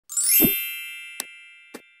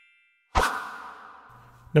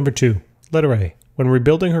Number 2, letter A. When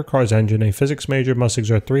rebuilding her car's engine, a physics major must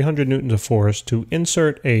exert 300 newtons of force to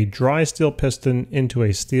insert a dry steel piston into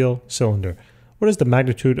a steel cylinder. What is the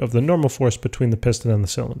magnitude of the normal force between the piston and the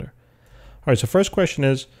cylinder? All right, so first question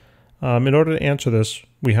is, in order to answer this,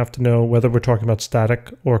 we have to know whether we're talking about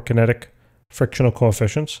static or kinetic frictional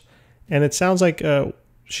coefficients. And it sounds like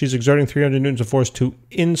she's exerting 300 newtons of force to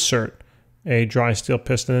insert a dry steel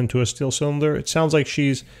piston into a steel cylinder. It sounds like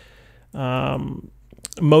she's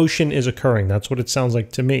motion is occurring. That's what it sounds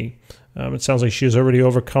like to me. It sounds like she has already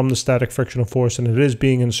overcome the static frictional force and it is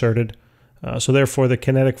being inserted. So therefore, the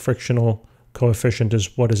kinetic frictional coefficient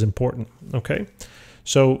is what is important. Okay,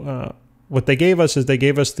 so what they gave us is they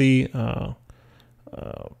gave us the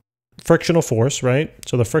frictional force, right?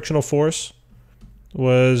 So the frictional force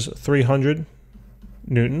was 300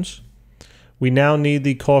 newtons. We now need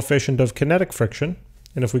the coefficient of kinetic friction.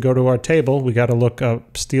 And if we go to our table, we got to look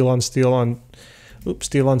up steel on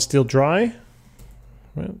steel dry.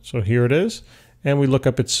 Right? So here it is. And we look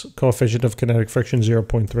up its coefficient of kinetic friction,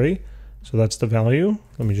 0.3. So that's the value.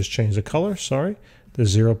 Let me just change the color. Sorry. The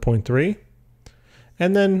 0.3.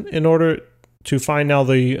 And then in order to find now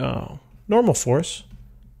the normal force,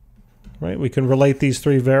 right, we can relate these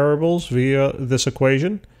three variables via this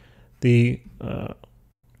equation. The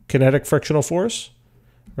kinetic frictional force,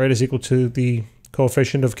 right, is equal to the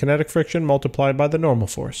coefficient of kinetic friction multiplied by the normal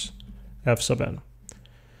force, F sub n.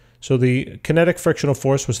 So the kinetic frictional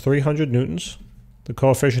force was 300 newtons. The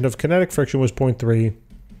coefficient of kinetic friction was 0.3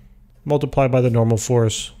 multiplied by the normal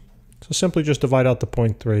force. So simply just divide out the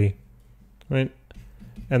 0.3, right?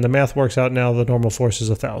 And the math works out now. The normal force is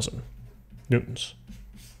 1,000 newtons.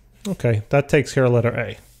 Okay, that takes care of letter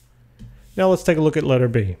A. Now let's take a look at letter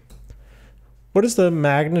B. What is the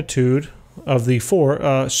magnitude of the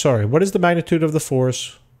what is the magnitude of the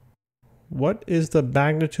force? What is the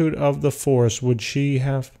magnitude of the force would she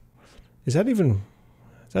have? Is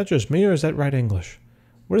that just me or is that right English?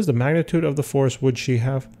 What is the magnitude of the force would she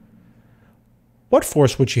have? What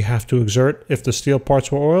force would she have to exert if the steel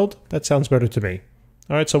parts were oiled? That sounds better to me.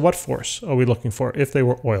 All right, so what force are we looking for if they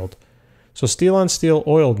were oiled? So steel on steel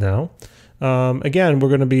oiled now. Again, we're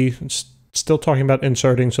going to be still talking about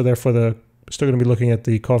inserting, so therefore still going to be looking at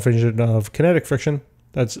the coefficient of kinetic friction.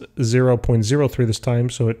 That's 0.03 this time,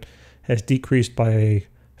 so it has decreased by a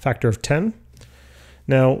factor of 10.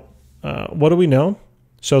 Now, what do we know?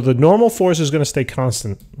 So the normal force is going to stay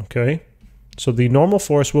constant, okay? So the normal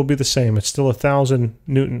force will be the same. It's still 1,000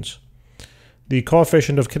 newtons. The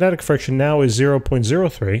coefficient of kinetic friction now is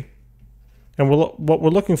 0.03. And what we're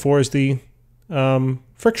looking for is the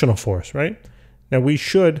frictional force, right? Now we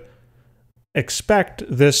should expect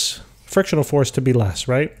this frictional force to be less,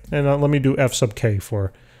 right? And let me do F sub k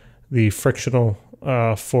for the frictional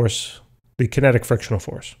force, the kinetic frictional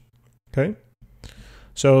force, okay?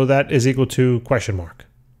 So that is equal to question mark.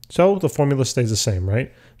 So the formula stays the same,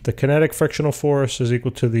 right? The kinetic frictional force is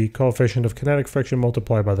equal to the coefficient of kinetic friction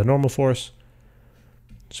multiplied by the normal force.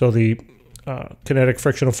 So the kinetic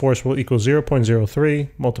frictional force will equal 0.03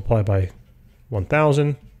 multiplied by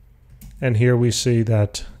 1,000. And here we see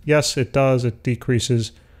that, yes, it does. It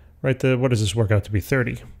decreases, right? What does this work out to be?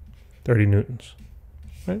 30 newtons,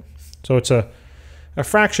 right? So it's a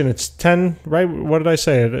fraction. It's 10, right? What did I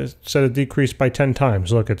say? It said it decreased by 10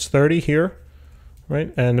 times. Look, it's 30 here,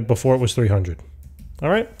 right? And before it was 300. All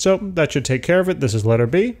right, so that should take care of it. This is letter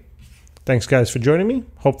B. Thanks, guys, for joining me.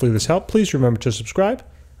 Hopefully this helped. Please remember to subscribe.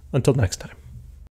 Until next time.